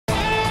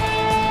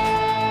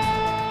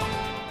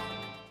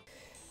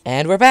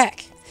And we're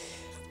back.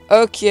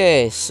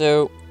 Okay,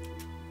 so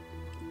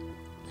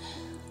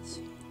let's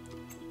see.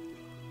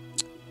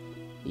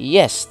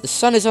 Yes, the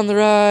sun is on the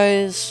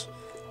rise.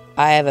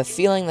 I have a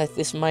feeling that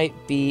this might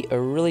be a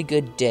really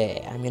good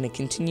day. I'm gonna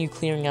continue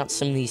clearing out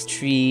some of these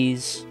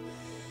trees.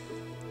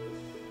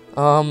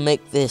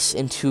 Make this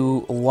into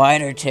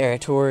wider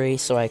territory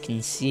so I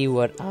can see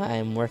what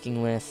I'm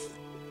working with.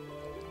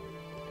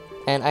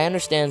 And I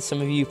understand some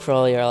of you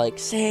probably are like,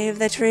 save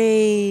the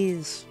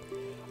trees!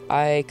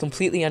 I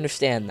completely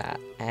understand that,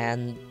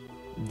 and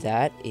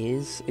that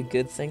is a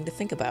good thing to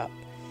think about.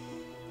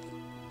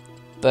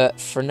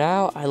 But for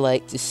now, I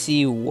like to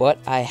see what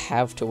I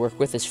have to work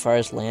with as far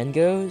as land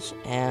goes,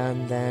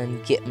 and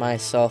then get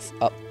myself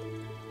up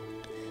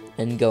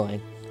and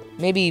going.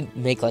 Maybe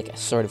make like a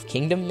sort of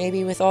kingdom,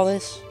 maybe, with all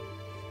this.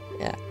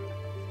 Yeah,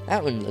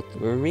 that would look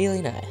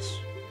really nice.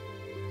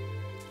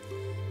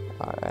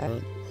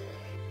 Alright.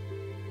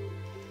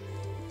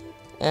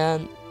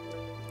 And,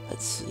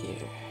 let's see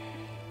here.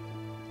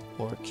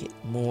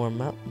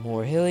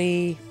 More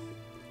hilly.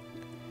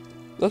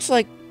 Looks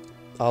like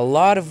a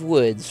lot of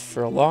woods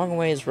for a long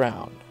ways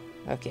round.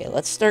 Okay,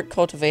 let's start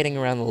cultivating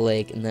around the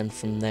lake, and then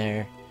from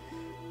there,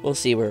 we'll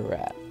see where we're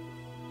at.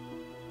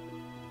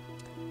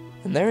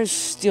 And there is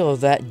still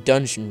that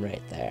dungeon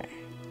right there.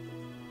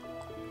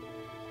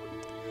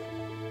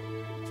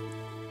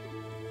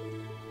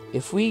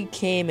 If we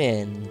came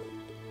in,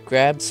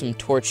 grabbed some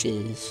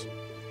torches,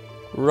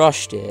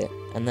 rushed it,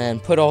 and then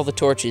put all the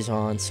torches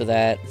on so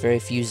that very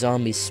few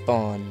zombies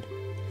spawned.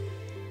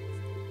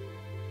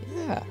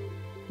 Yeah,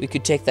 we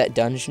could take that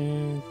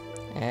dungeon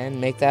and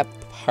make that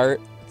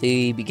part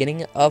the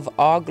beginning of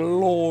our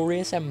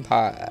glorious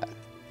empire.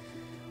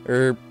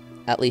 Or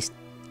at least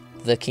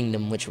the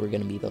kingdom which we're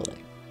going to be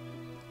building.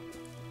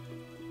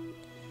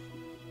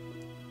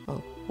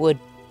 Oh, wood.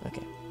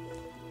 Okay.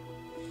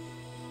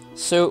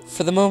 So,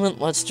 for the moment,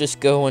 let's just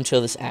go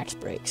until this axe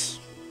breaks.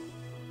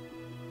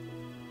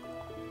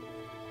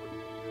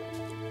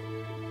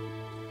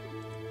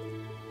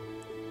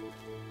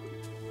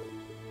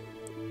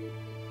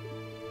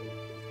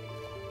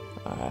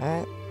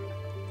 Alright.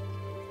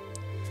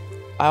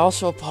 I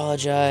also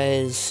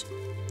apologize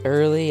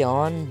early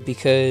on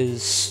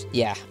because,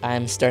 yeah,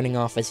 I'm starting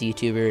off as a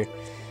YouTuber.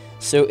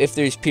 So if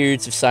there's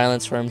periods of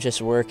silence where I'm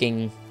just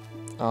working,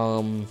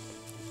 my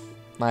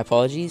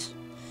apologies.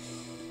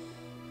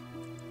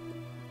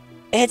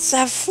 It's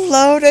a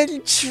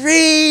floating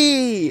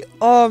tree!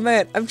 Oh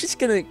man, I'm just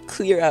gonna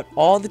clear out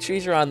all the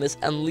trees around this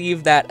and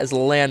leave that as a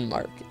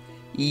landmark.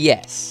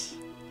 Yes.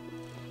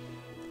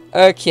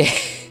 Okay.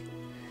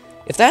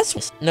 If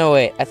that's... No,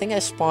 wait. I think I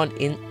spawned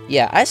in...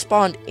 Yeah, I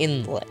spawned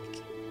in the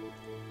lake.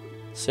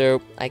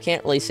 So, I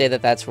can't really say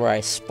that that's where I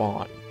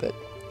spawned. But,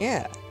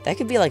 yeah. That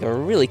could be like a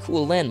really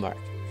cool landmark.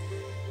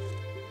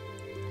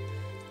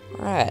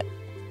 Alright.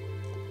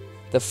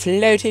 The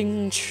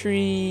floating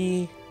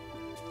tree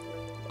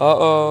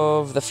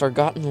of the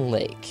Forgotten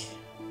Lake.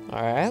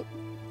 Alright.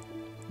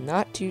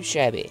 Not too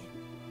shabby.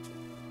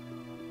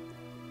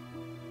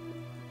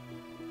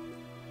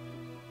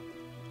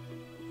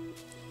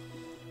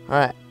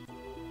 Alright.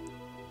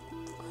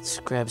 Let's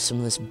grab some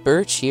of this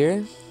birch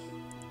here.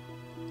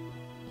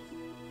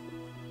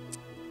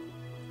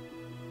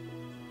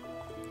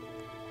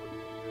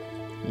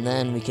 And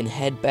then we can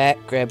head back,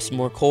 grab some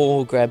more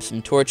coal, grab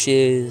some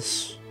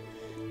torches,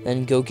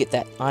 then go get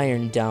that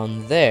iron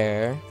down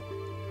there.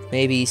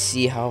 Maybe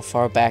see how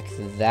far back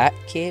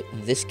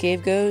this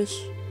cave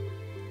goes.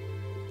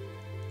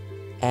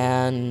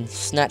 And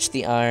snatch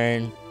the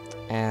iron.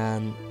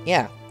 And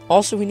yeah,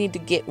 also we need to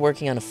get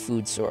working on a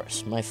food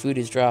source. My food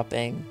is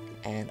dropping.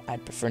 And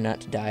I'd prefer not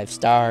to die of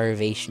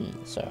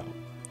starvation, so...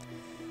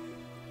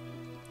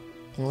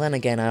 Well, then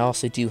again, I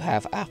also do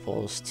have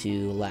apples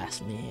to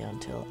last me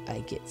until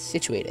I get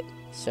situated,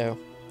 so...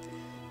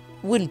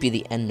 Wouldn't be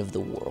the end of the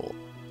world.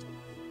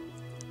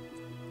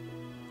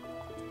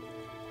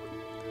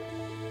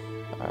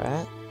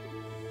 Alright.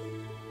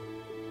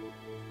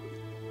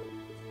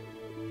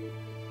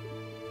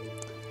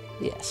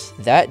 Yes,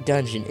 that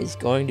dungeon is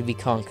going to be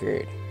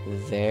conquered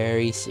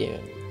very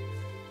soon.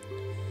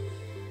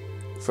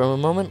 For a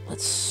moment,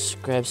 let's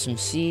grab some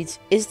seeds.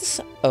 Is the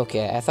sun...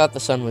 Okay, I thought the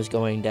sun was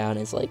going down.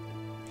 It's like,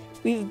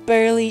 we've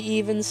barely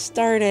even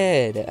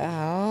started.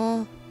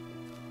 Aww.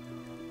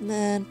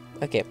 Man.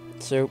 Okay,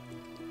 so...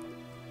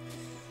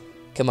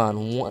 Come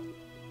on,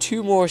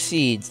 2 more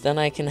seeds, then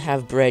I can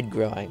have bread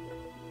growing.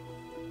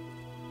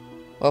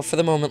 Well, for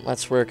the moment,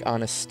 let's work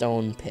on a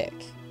stone pick.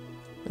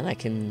 Then I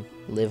can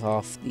live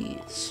off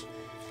these.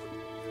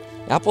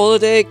 Apple a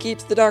day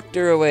keeps the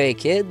doctor away,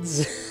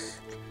 kids.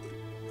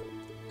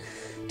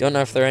 Don't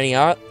know if there are any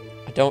I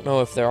don't know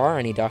if there are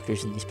any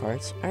doctors in these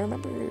parts. I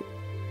remember,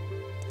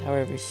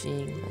 however,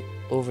 seeing like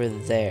over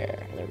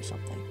there was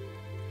something.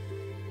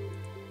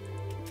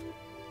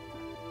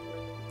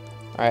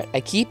 Alright,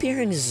 I keep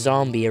hearing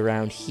zombie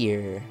around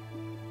here,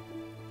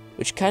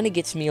 which kind of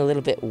gets me a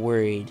little bit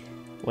worried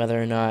whether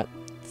or not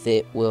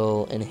it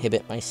will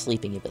inhibit my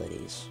sleeping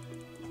abilities.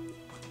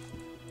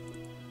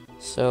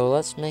 So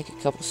let's make a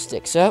couple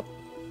sticks up.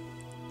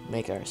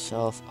 make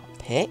ourselves a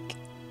pick.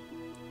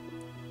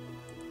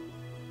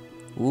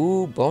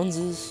 Ooh,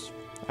 boneses.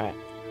 Alright.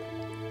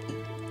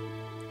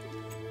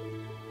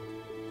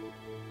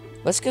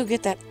 Let's go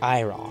get that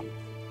iron.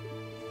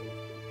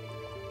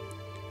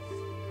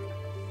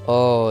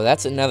 Oh,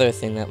 that's another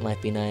thing that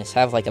might be nice.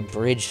 Have like a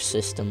bridge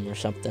system or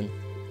something.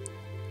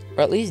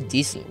 Or at least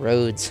decent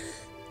roads.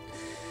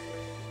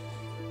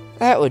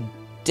 That would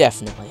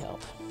definitely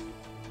help.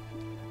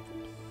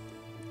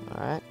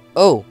 Alright.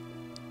 Oh!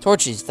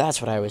 Torches,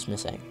 that's what I was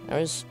missing. I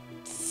was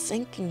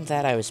thinking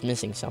that I was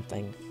missing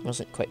something.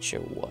 Wasn't quite sure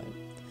what.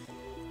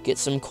 Get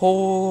some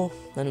coal,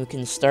 then we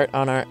can start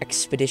on our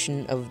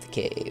expedition of the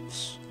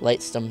caves.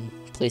 Light some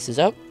places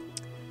up.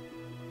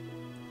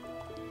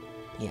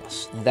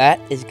 Yes, that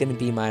is going to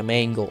be my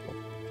main goal.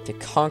 To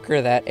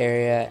conquer that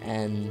area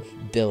and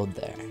build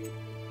there.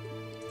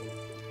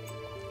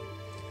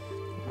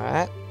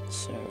 Alright,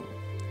 so...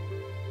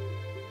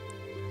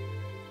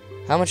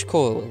 how much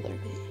coal will there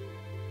be?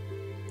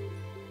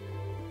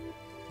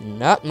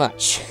 Not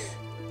much.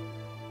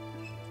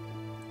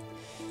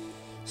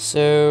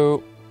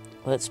 So,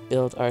 let's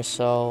build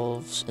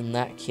ourselves, in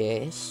that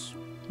case.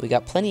 We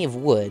got plenty of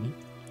wood.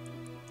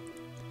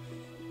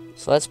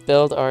 So let's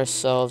build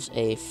ourselves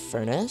a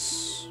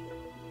furnace.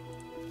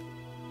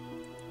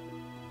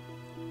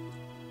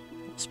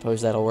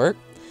 Suppose that'll work.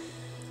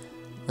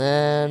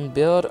 Then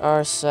build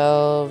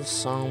ourselves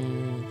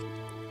some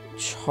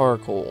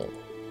charcoal.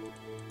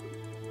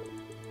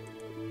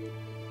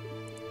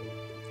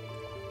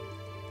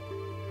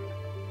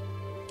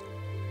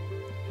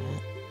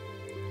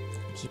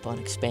 Keep on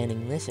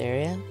expanding this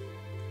area.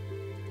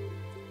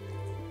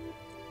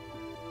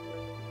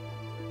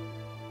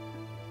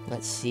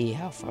 Let's see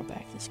how far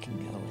back this can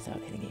go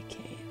without hitting a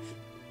cave.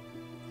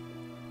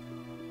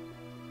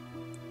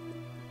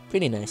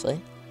 Pretty nicely.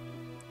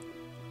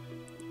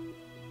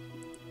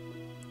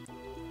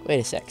 Wait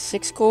a sec,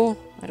 6 coal?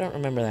 I don't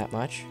remember that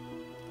much.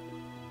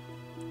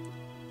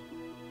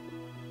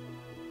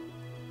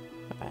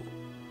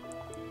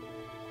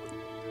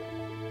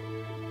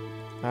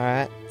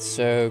 Alright,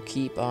 so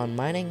keep on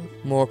mining.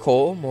 More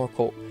coal, more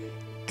coal.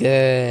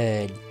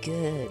 Good,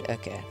 good,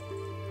 okay.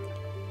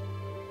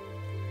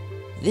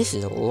 This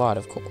is a lot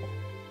of coal.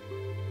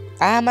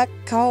 I'm a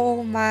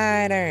coal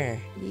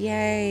miner!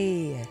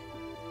 Yay!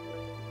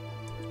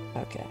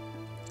 Okay.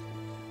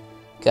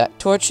 Got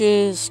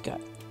torches,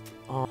 got...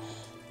 oh.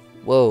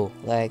 Whoa,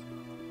 lag.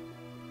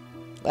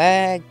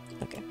 Lag!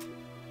 Okay.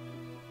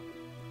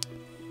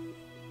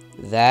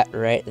 That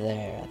right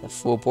there. The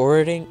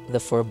foreboarding...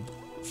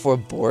 for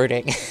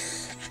boarding.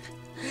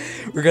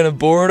 We're gonna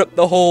board up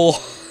the hole.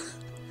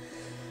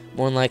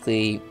 More than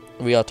likely,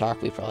 real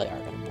talk, we probably are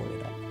gonna board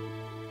it up.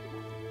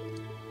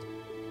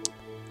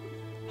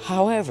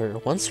 However,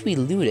 once we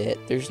loot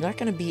it, there's not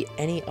gonna be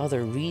any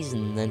other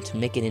reason than to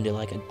make it into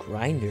like a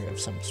grinder of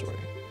some sort.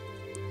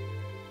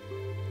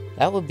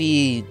 That would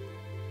be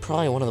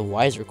probably one of the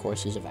wiser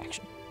courses of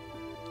action.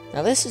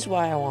 Now this is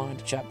why I wanted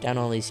to chop down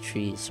all these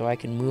trees, so I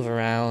can move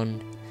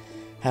around,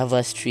 have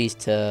less trees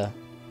to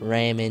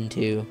ram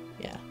into.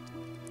 Yeah.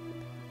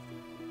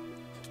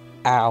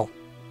 Ow.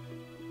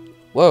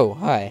 Whoa,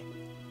 hi.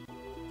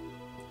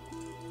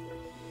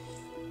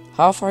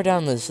 How far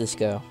down does this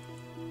go?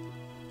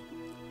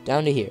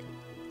 Down to here.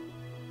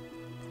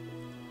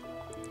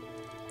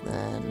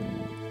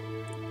 Then...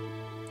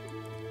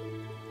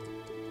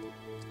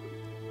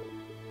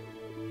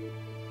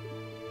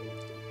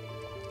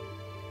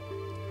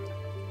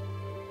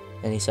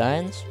 any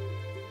signs?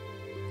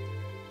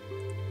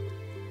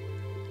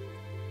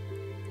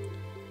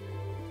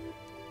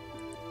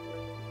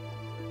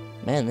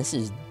 Man, this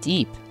is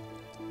deep.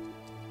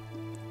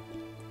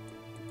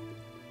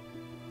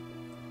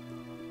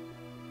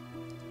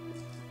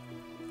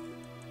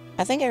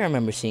 I think I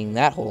remember seeing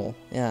that hole.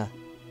 Yeah.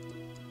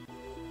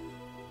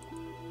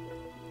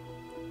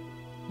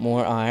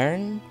 More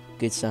iron.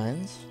 Good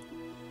signs.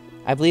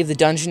 I believe the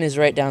dungeon is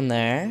right down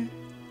there.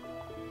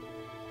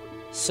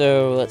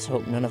 So let's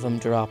hope none of them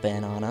drop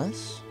in on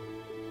us.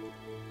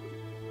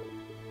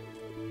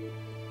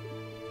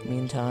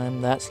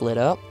 Meantime, that's lit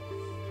up.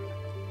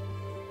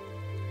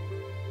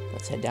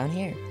 Let's head down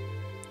here.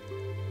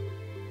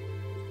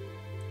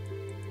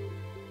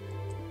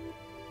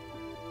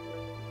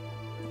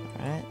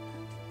 Alright.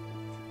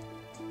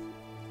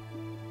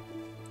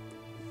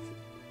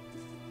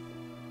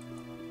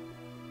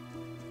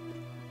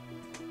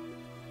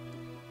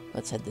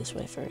 Let's head this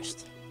way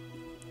first.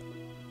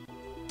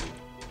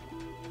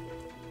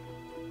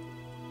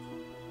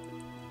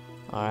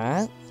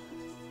 Alright.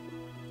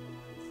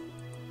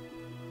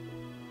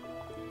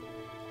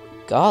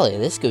 Golly,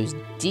 this goes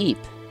deep.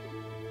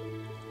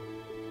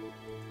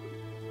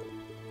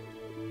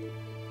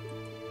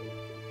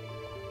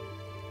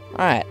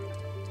 Alright.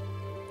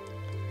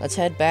 Let's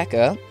head back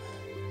up.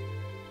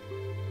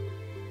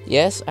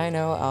 Yes, I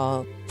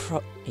know,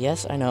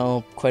 yes, I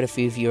know quite a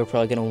few of you are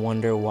probably going to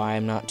wonder why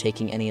I'm not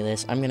taking any of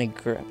this. I'm going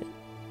to grab it.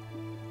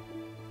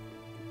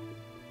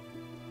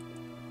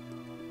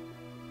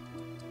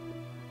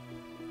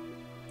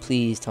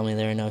 Please tell me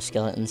there are no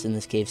skeletons in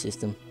this cave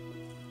system.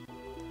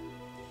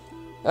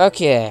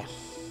 Okay.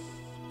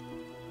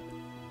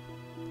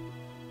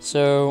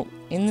 So,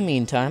 in the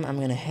meantime, I'm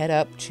gonna head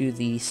up to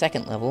the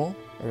second level,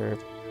 or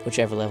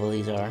whichever level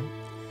these are.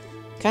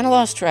 Kinda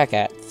lost track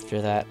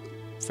after that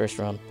first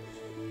run.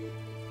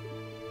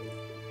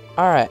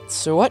 Alright,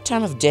 so what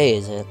time of day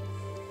is it?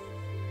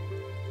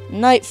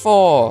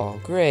 Nightfall!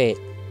 Great.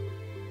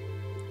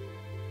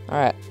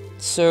 Alright,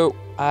 so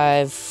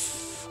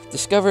I've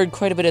discovered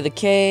quite a bit of the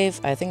cave.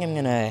 I think I'm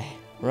gonna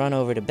run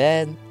over to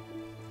bed.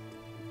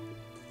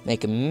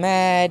 Make a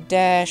mad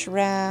dash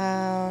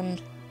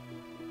around.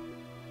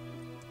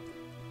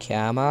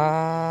 Come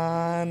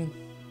on.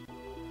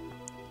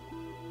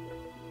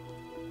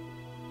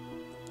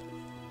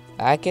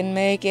 I can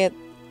make it.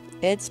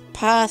 It's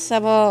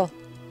possible.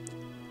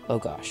 Oh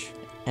gosh.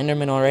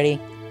 Enderman already?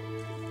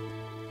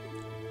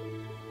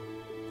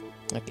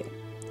 Okay.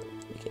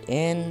 Make it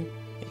in.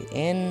 Make it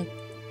in.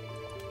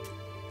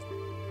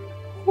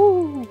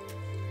 Woo.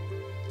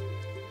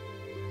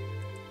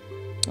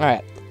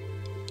 Alright.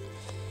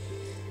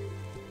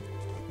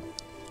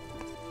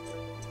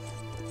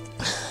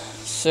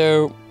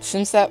 So,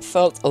 since that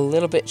felt a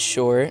little bit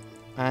short,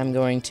 I'm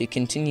going to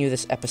continue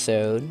this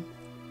episode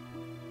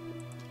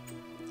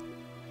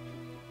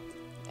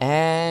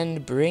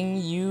and bring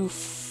you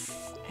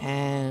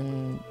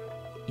and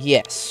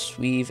yes,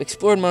 we've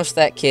explored most of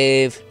that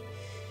cave.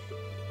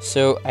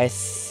 So I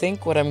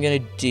think what I'm gonna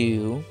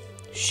do,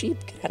 sheep,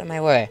 get out of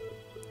my way.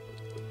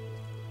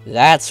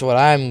 That's what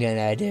I'm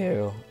gonna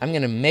do. I'm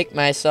gonna make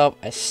myself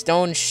a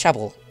stone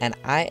shovel, and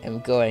I am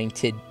going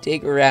to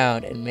dig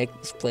around and make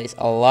this place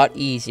a lot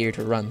easier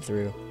to run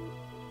through.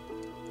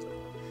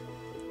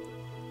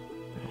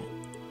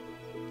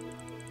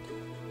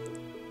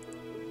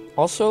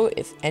 Also,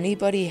 if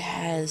anybody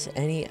has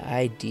any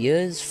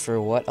ideas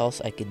for what else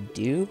I could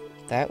do,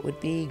 that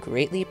would be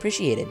greatly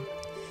appreciated.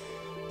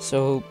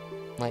 So,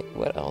 like,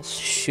 what else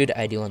should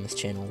I do on this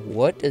channel?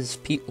 What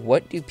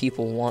do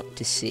people want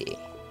to see?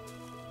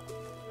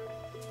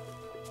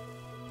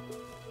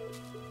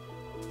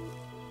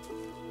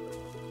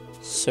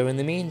 So in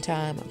the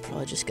meantime, I'm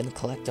probably just gonna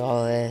collect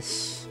all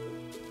this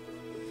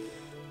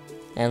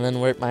and then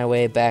work my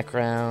way back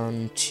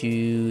around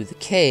to the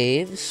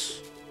caves.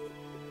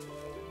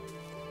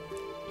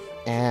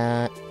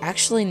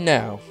 Actually,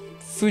 no.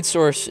 Food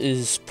source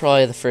is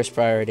probably the first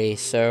priority,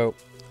 so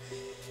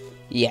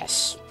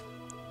yes.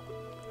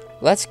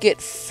 Let's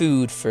get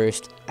food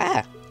first.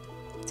 Ah!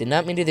 Did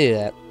not mean to do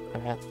that.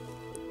 Alright.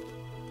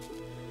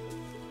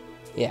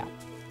 Yeah.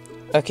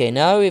 Okay,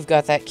 now we've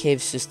got that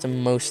cave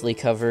system mostly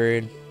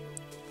covered.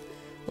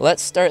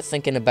 Let's start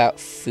thinking about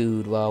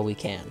food while we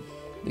can.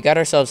 We got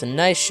ourselves a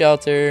nice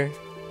shelter.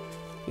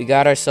 We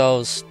got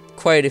ourselves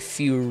quite a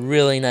few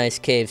really nice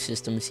cave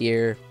systems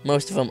here.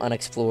 Most of them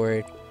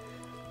unexplored.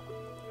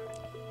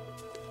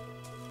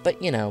 But,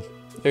 you know,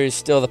 there's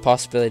still the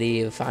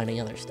possibility of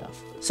finding other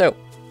stuff. So,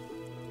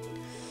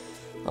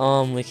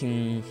 we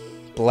can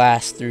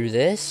blast through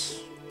this.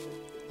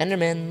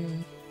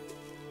 Enderman.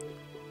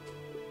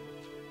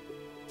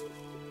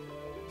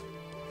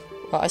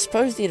 Well, I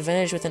suppose the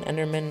advantage with an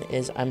Enderman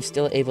is I'm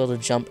still able to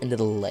jump into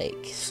the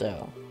lake,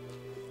 so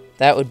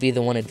that would be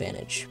the one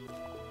advantage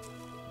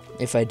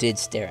if I did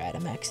stare at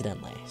him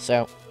accidentally.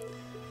 So,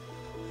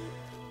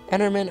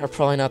 Endermen are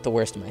probably not the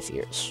worst of my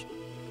fears.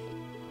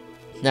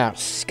 Now,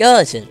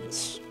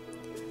 skeletons.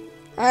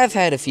 I've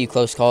had a few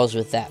close calls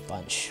with that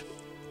bunch.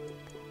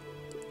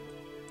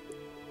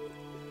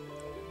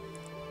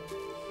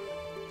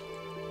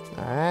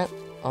 Alright,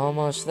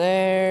 almost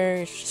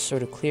there. Just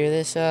sort of clear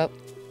this up.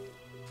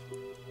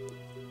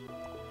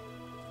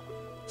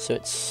 So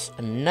it's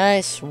a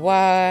nice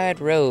wide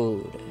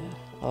road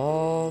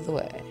all the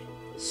way.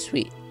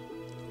 Sweet.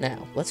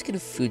 Now, let's get a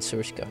food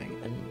source going.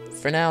 And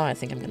for now, I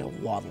think I'm going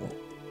to waddle.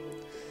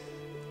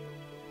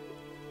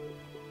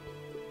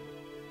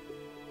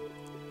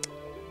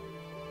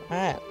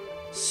 Alright.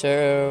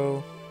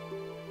 So,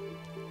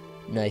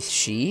 nice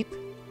sheep.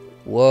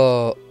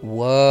 Whoa,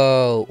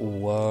 whoa,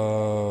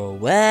 whoa,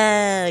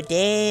 whoa,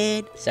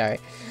 dude. Sorry.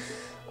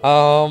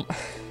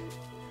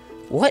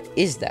 What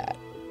is that?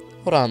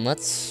 Hold on,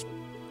 let's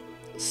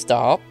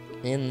stop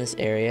in this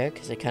area,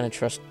 because I kind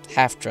of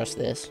half trust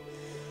this.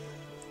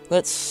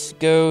 Let's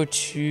go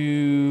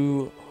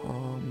to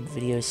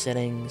video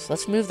settings.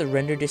 Let's move the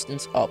render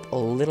distance up a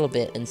little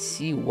bit and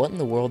see what in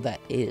the world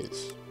that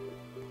is.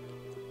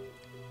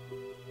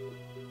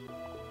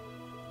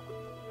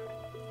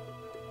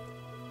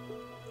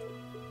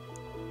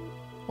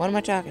 What am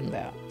I talking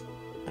about?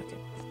 Okay.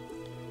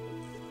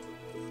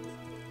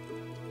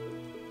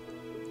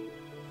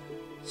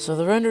 So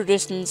the render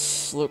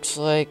distance looks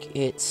like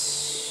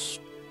it's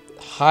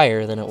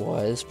higher than it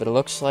was, but it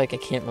looks like I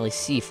can't really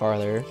see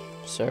farther.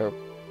 So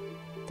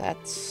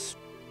that's...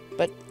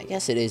 but I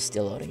guess it is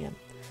still loading in.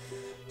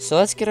 So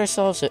let's get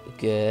ourselves a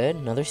good,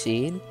 another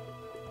seed.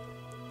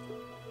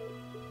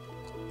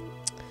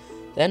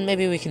 Then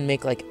maybe we can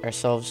make like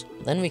ourselves,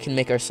 then we can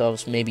make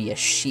ourselves maybe a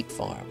sheep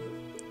farm.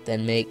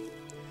 Then make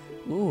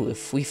Ooh,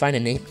 if we find a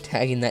name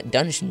tag in that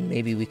dungeon,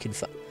 maybe we could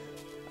find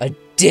a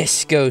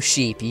disco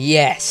sheep.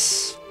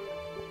 Yes!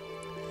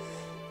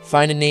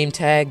 Find a name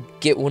tag,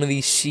 get one of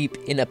these sheep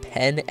in a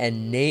pen,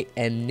 and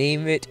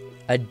name it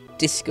a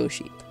disco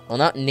sheep. Well,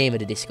 not name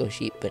it a disco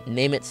sheep, but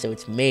name it so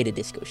it's made a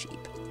disco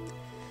sheep.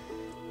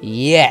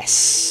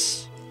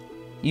 Yes!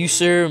 You,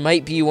 sir,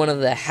 might be one of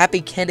the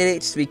happy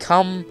candidates to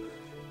become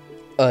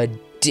a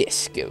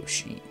disco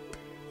sheep.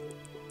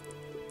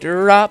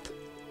 Drop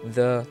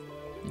the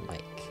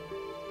mic.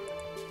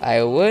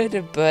 I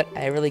would, but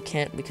I really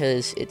can't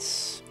because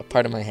it's a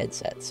part of my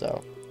headset,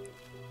 so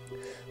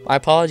my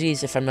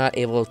apologies if I'm not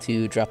able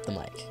to drop the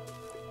mic.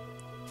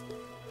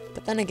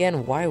 But then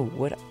again, why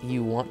would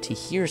you want to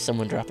hear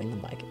someone dropping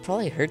the mic? It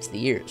probably hurts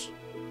the ears.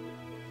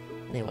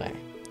 Anyway.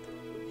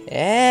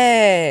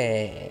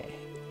 Hey!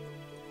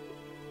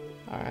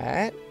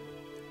 Alright.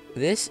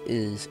 This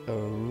is a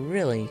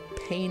really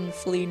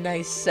painfully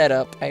nice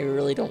setup. I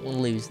really don't want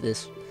to lose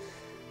this.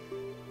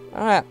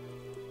 Alright.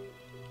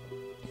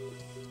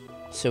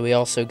 So we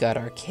also got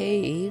our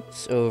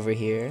caves over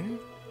here,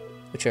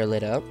 which are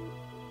lit up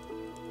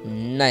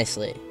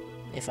nicely,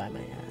 if I may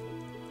add.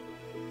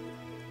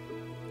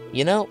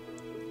 You know,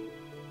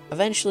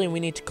 eventually we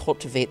need to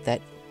cultivate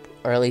that,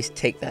 or at least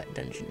take that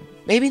dungeon.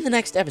 Maybe in the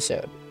next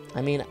episode.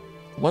 I mean,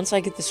 once I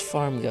get this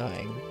farm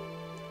going,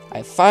 I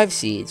have 5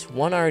 seeds,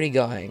 1 already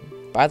going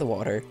by the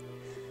water.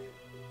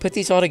 Put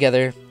these all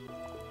together,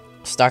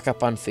 stock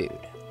up on food.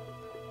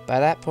 By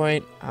that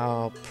point,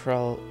 I'll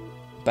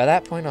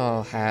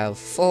have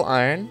full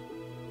iron.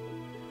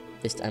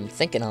 At least I'm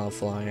thinking I'll have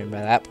full iron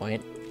by that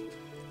point.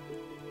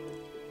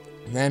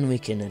 And then we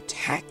can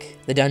attack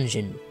the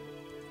dungeon.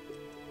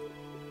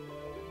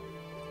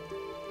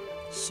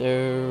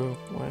 So,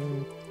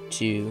 1,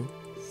 2,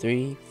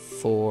 3,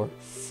 4,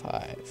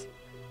 5.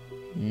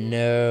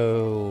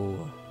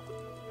 No.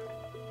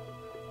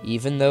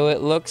 Even though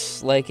it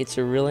looks like it's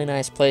a really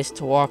nice place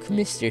to walk,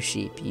 Mr.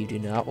 Sheep, you do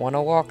not want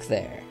to walk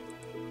there.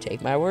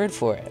 Take my word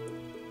for it.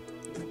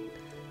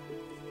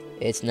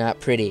 It's not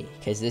pretty,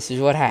 because this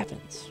is what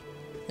happens.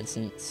 And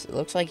since it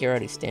looks like you're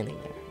already standing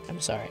there, I'm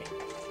sorry.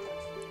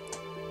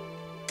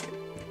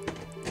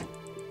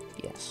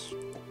 Yes.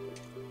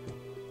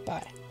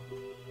 Bye.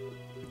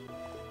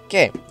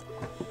 Okay.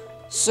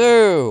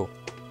 So,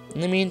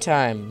 in the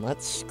meantime,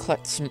 let's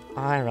collect some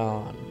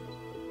iron.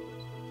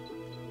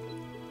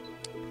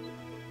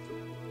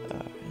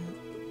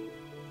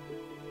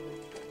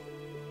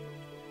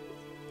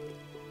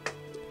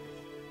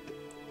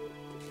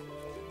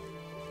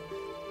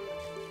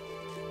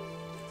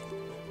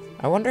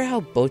 I wonder how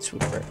boats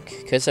would work,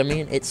 because, I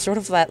mean, it's sort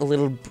of that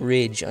little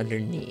bridge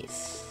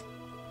underneath,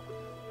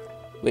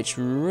 which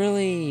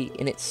really,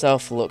 in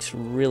itself, looks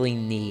really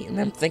neat, and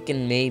I'm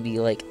thinking maybe,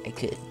 like, I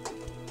could,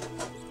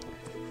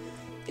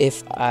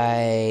 if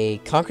I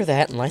conquer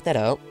that and light that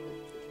out,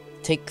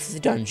 take the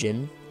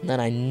dungeon, and then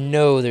I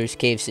know there's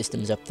cave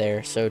systems up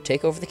there, so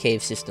take over the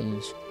cave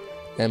systems,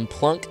 then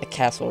plunk a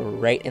castle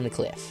right in the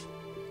cliff.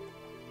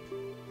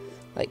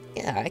 Like,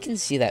 yeah, I can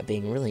see that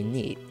being really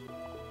neat.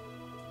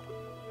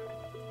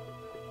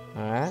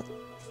 Alright.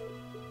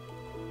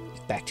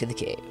 Back to the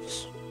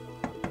caves.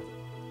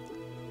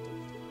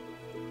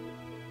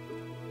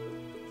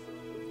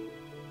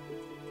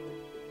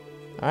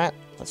 Alright,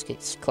 let's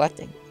get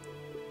collecting.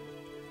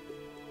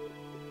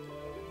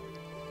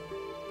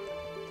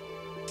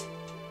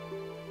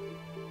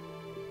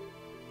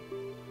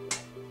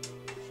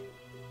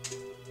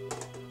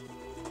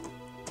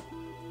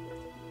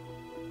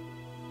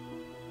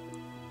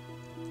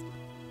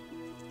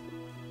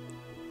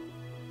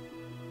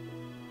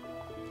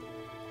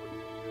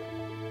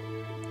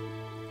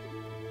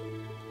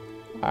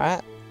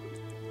 Alright.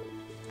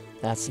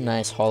 That's a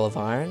nice haul of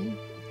iron.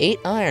 8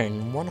 iron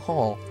in 1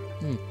 haul.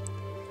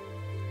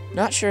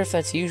 Not sure if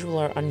that's usual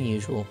or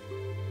unusual.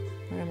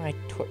 Where are my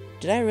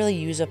did I really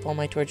use up all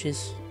my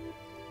torches?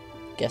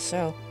 Guess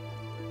so.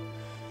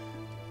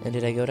 And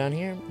did I go down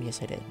here?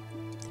 Yes, I did.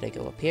 Did I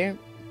go up here?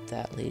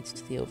 That leads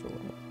to the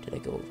overworld. Did I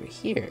go over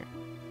here?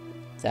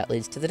 That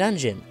leads to the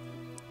dungeon.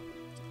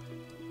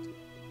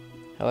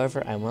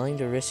 However, I'm willing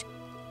to risk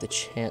the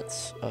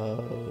chance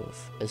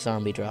of a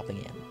zombie dropping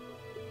in.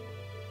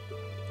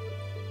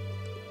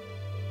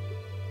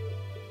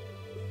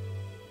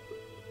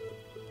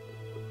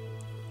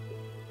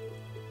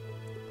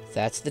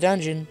 That's the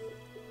dungeon.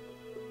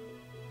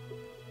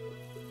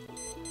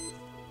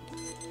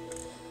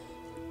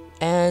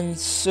 And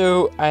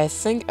so I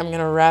think I'm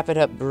gonna wrap it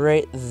up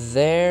right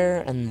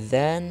there, and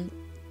then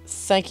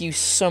thank you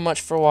so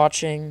much for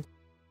watching.